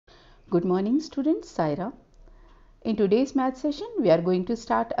Good morning students, Saira. In today's math session, we are going to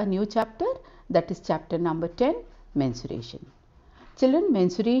start a new chapter, that is chapter number 10, mensuration. Children,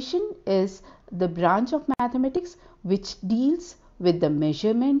 mensuration is the branch of mathematics which deals with the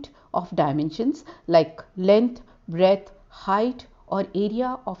measurement of dimensions like length, breadth, height or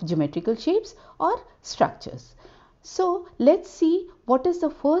area of geometrical shapes or structures. So let's see what is the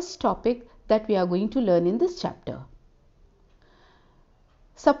first topic that we are going to learn in this chapter.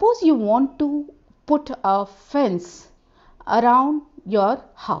 Suppose you want to put a fence around your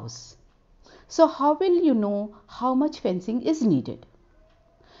house. So how will you know how much fencing is needed?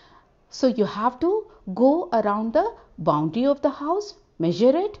 So you have to go around the boundary of the house,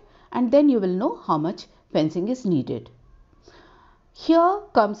 measure it, and then you will know how much fencing is needed. Here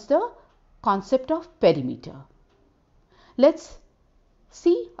comes the concept of perimeter. Let's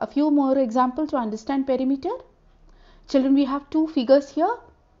see a few more examples to understand perimeter. Children, we have two figures here.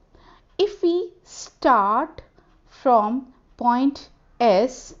 If we start from point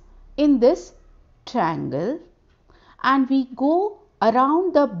S in this triangle and we go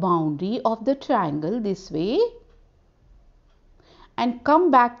around the boundary of the triangle this way and come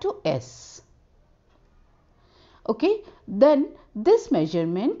back to S, okay, then this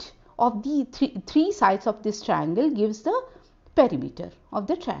measurement of the three sides of this triangle gives the perimeter of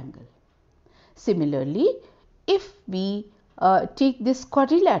the triangle. Similarly, if we take this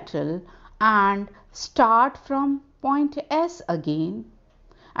quadrilateral and start from point S again,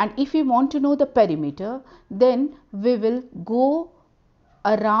 and if we want to know the perimeter, then we will go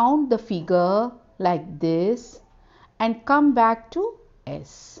around the figure like this and come back to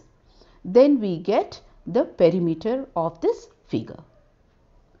S. Then we get the perimeter of this figure.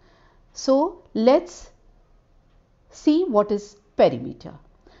 So let's see what is perimeter.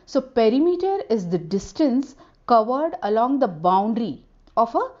 So perimeter is the distance covered along the boundary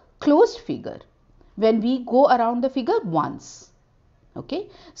of a closed figure when we go around the figure once. Okay,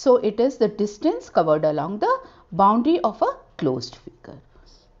 so it is the distance covered along the boundary of a closed figure.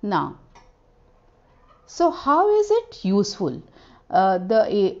 Now, so how is it useful?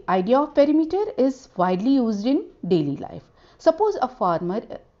 The idea of perimeter is widely used in daily life. Suppose a farmer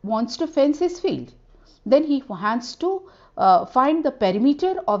wants to fence his field, then he has to find the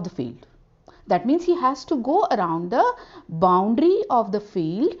perimeter of the field. That means he has to go around the boundary of the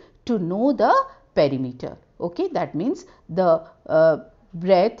field to know the perimeter. Okay, that means the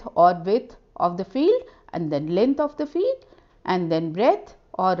breadth or width of the field, and then length of the field, and then breadth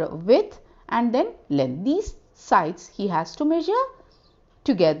or width, and then length. These sides he has to measure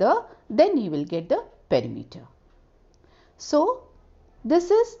together, then he will get the perimeter. So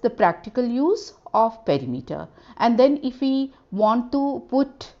this is the practical use of perimeter. And then if we want to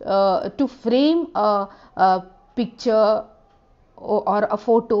put to frame a picture or a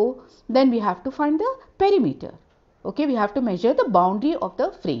photo, then we have to find the perimeter. Okay, we have to measure the boundary of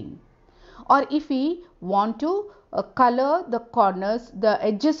the frame. Or if we want to color the corners, the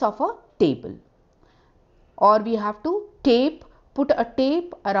edges of a table, or we have to put a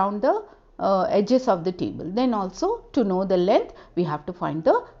tape around the edges of the table, then also to know the length we have to find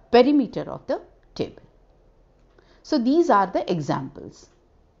the perimeter of the table. So these are the examples.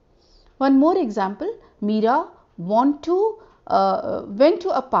 One more example, Meera went to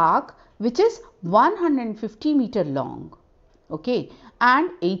a park which is 150 meter long, okay,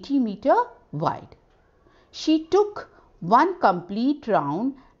 and 80 meter wide. She took one complete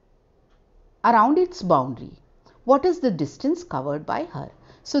round around its boundary. What is the distance covered by her?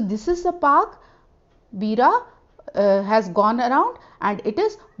 So this is the park Meera has gone around, and it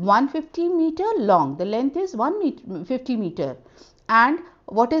is 150 meter long. The length is 150 meter, and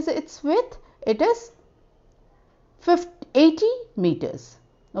what is its width? It is 80 meters.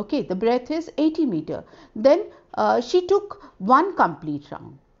 Okay, the breadth is 80 meter. Then she took one complete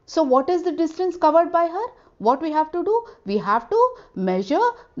round. So what is the distance covered by her? What we have to do? We have to measure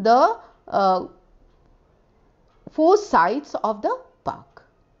the four sides of the park.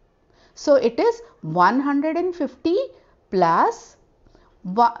 So it is 150 plus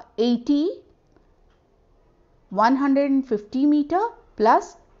 80, 150 meter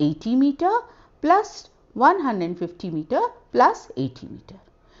plus 80 meter plus 150 meter plus 80 meter.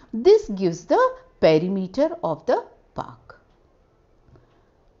 This gives the perimeter of the park.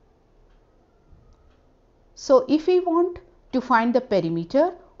 So if we want to find the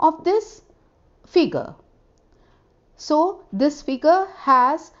perimeter of this figure, so this figure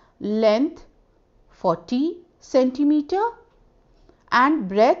has length 40 centimeter and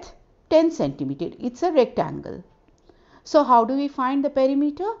breadth 10 centimeter. It's a rectangle. So how do we find the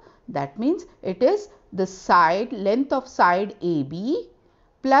perimeter? That means it is the side length of side AB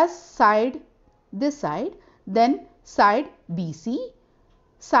plus side, this side, then side BC,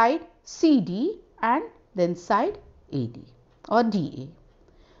 side CD, and then side AD or DA.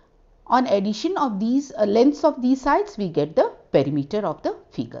 On addition of these lengths of these sides, we get the perimeter of the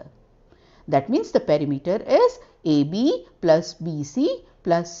figure. That means the perimeter is AB plus BC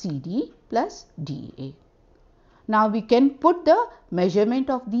plus CD plus DA. Now we can put the measurement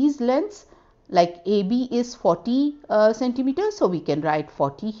of these lengths, like AB is 40 centimeters, so we can write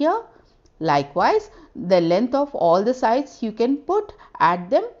 40 here. Likewise, the length of all the sides you can put, add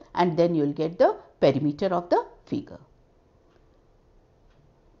them, and then you will get the perimeter of the figure.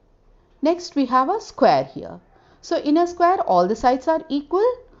 Next we have a square here. So in a square all the sides are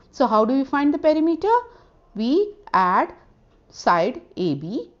equal. So how do we find the perimeter? We add side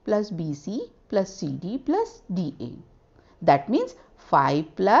AB plus BC plus CD plus DA. That means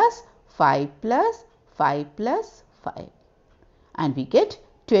 5 plus 5 plus 5 plus 5, and we get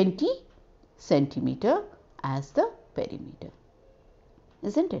 20 centimeter as the perimeter,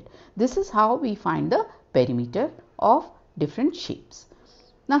 isn't it? This is how we find the perimeter of different shapes.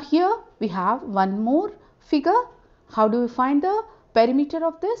 Now here we have one more figure. How do we find the perimeter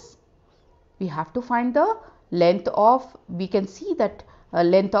of this? We have to find the length of, we can see that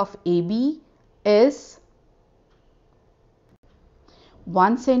length of AB is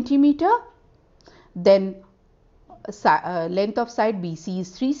 1 centimeter, then length of side BC is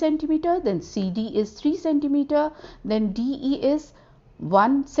 3 centimeter, then CD is 3 centimeter, then DE is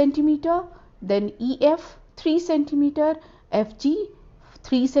 1 centimeter, then EF 3 centimeter, FG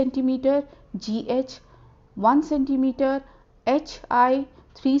 3 centimeter, GH 1 centimeter, HI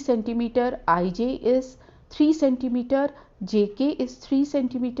 3 centimeter, IJ is 3 centimeter, JK is 3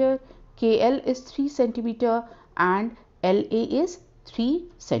 centimeter, KL is 3 centimeter, and LA is 3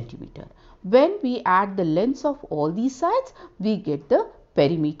 centimeter. When we add the lengths of all these sides, we get the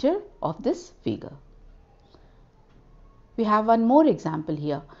perimeter of this figure. We have one more example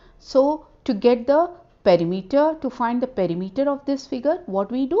here. So to get the perimeter, to find the perimeter of this figure,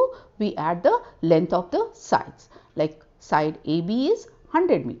 what we do? We add the length of the sides. Like side AB is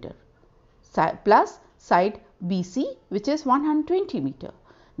 100 meter plus side BC, which is 120 meter,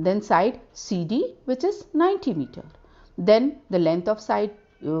 then side CD, which is 90 meter, then the length of side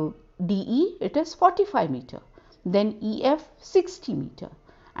DE, it is 45 meter, then EF 60 meter,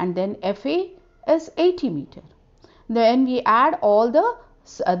 and then FA is 80 meter. Then we add all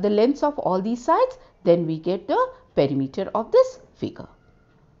the lengths of all these sides, then we get the perimeter of this figure.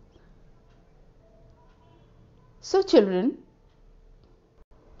 So children,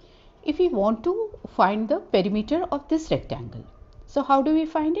 if we want to find the perimeter of this rectangle, so how do we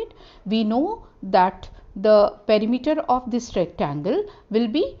find it? We know that the perimeter of this rectangle will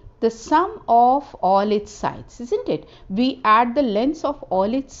be the sum of all its sides, isn't it? We add the lengths of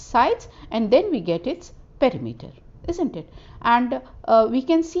all its sides and then we get its perimeter, isn't it? And we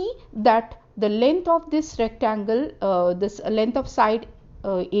can see that the length of this rectangle, this length of side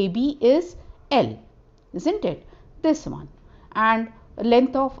AB is L, isn't it? This one. And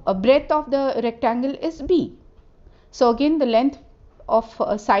length of breadth of the rectangle is B. So again the length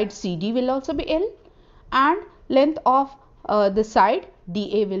of side CD will also be L, and length of the side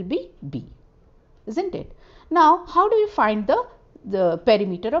DA will be B, isn't it? Now how do we find the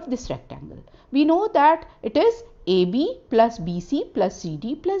perimeter of this rectangle? We know that it is AB plus BC plus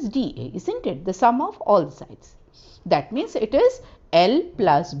CD plus DA, isn't it? The sum of all the sides. That means it is L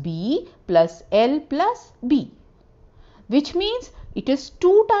plus B plus L plus B, which means it is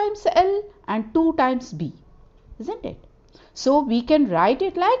 2 times L and 2 times B, isn't it? So we can write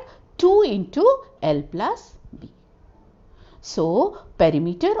it like 2 into L plus B. So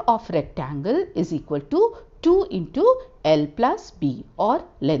perimeter of rectangle is equal to 2 into L plus B, or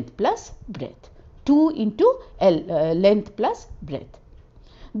length plus breadth. 2 into L, length plus breadth.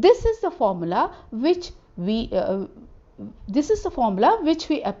 This is the formula which we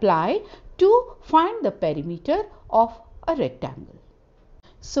apply to find the perimeter of a rectangle.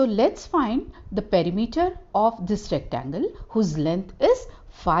 So let's find the perimeter of this rectangle, whose length is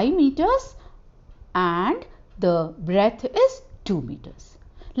 5 meters and the breadth is 2 meters.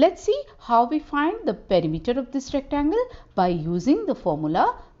 Let's see how we find the perimeter of this rectangle by using the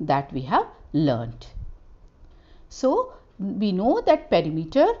formula that we have learnt. So we know that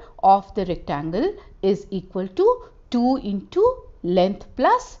perimeter of the rectangle is equal to 2 into length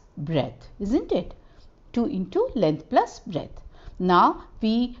plus breadth, isn't it? 2 into length plus breadth. Now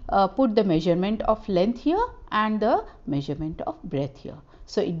we put the measurement of length here and the measurement of breadth here.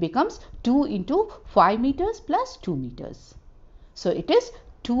 So it becomes 2 into 5 meters plus 2 meters. So it is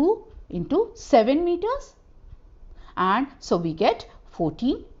 2 into 7 meters, and so we get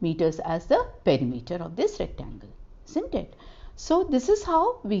 14 meters as the perimeter of this rectangle, isn't it? So this is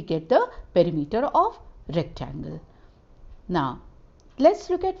how we get the perimeter of rectangle. Now let's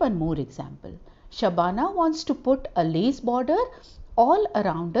look at one more example. Shabana wants to put a lace border all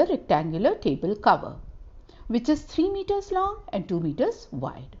around a rectangular table cover, which is 3 meters long and 2 meters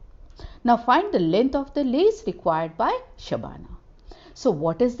wide. Now find the length of the lace required by Shabana. So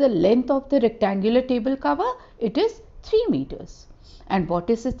what is the length of the rectangular table cover? It is 3 meters. And what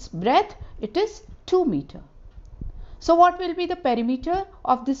is its breadth? It is 2 meters. So what will be the perimeter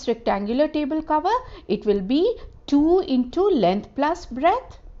of this rectangular table cover? It will be 2 into length plus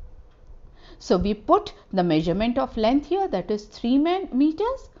breadth. So we put the measurement of length here, that is 3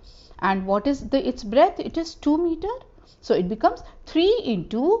 meters. And what is its breadth? It is 2 meters. So it becomes 2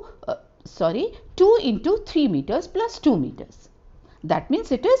 into 3 meters plus 2 meters. That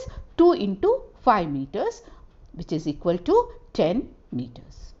means it is 2 into 5 meters, which is equal to 10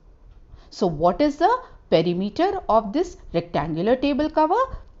 meters. So what is the perimeter of this rectangular table cover?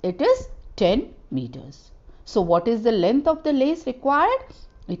 It is 10 meters. So what is the length of the lace required?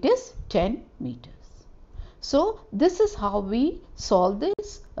 It is 10 meters. So this is how we solve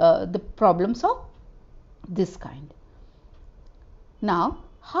this the problems of this kind. Now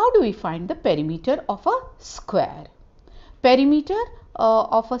how do we find the perimeter of a square? Perimeter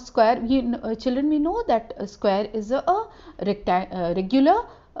of a square, children, we know that a square is a regular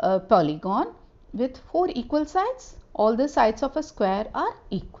polygon with 4 equal sides. All the sides of a square are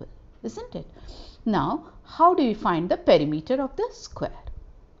equal, isn't it? Now how do we find the perimeter of the square?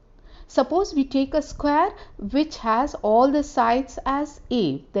 Suppose we take a square which has all the sides as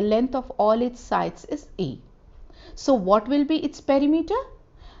A. The length of all its sides is A. So what will be its perimeter?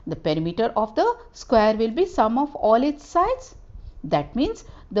 The perimeter of the square will be sum of all its sides. That means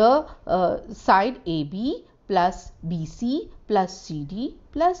the side AB plus BC plus CD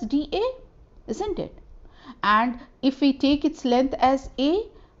plus DA, isn't it? And if we take its length as A,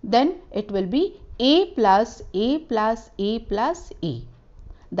 then it will be A plus A plus A plus A.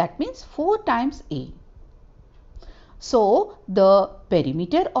 That means 4 times A. So the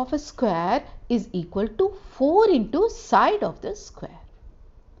perimeter of a square is equal to 4 into side of the square.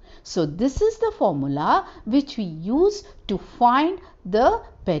 So this is the formula which we use to find the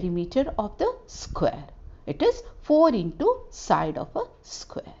perimeter of the square. It is 4 into side of a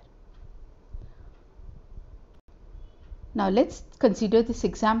square. Now let's consider this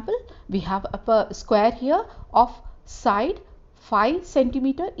example. We have a square here of side 5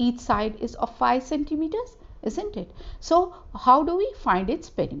 centimeter. Each side is of 5 centimeters, isn't it? So how do we find its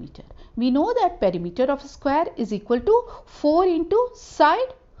perimeter? We know that perimeter of a square is equal to 4 into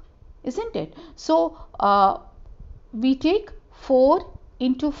side, isn't it? So we take 4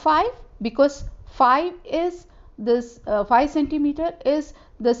 into 5 because 5 is this 5 centimeter is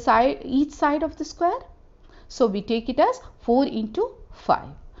the side, each side of the square. So we take it as 4 into 5.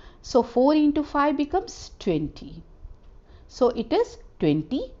 So 4 into 5 becomes 20. So it is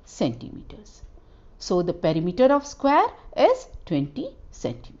 20 centimeters. So the perimeter of square is 20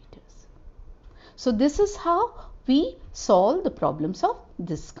 centimeters. So this is how we solve the problems of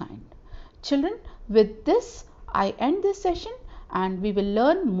this kind. Children, with this I end this session and we will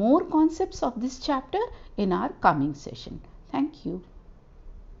learn more concepts of this chapter in our coming session. Thank you.